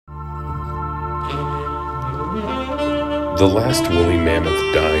The last woolly mammoth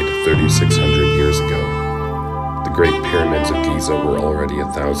died 3,600 years ago. The Great Pyramids of Giza were already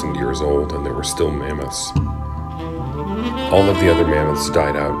 1,000 years old, and there were still mammoths. All of the other mammoths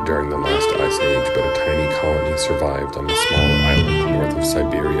died out during the last ice age, but a tiny colony survived on a small island north of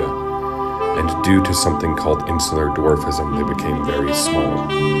Siberia, and due to something called insular dwarfism, they became very small.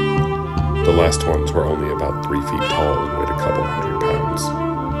 The last ones were only about 3 feet tall and weighed a couple hundred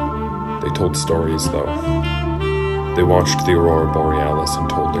pounds. They told stories, though. They watched the aurora borealis and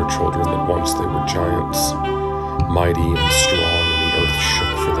told their children that once they were giants, mighty and strong, and the earth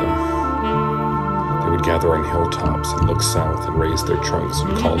shook for them. They would gather on hilltops and look south and raise their trunks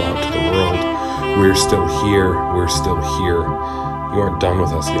and call out to the world, "We're still here, we're still here. You aren't done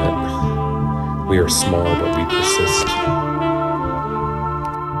with us yet. We are small, but we persist."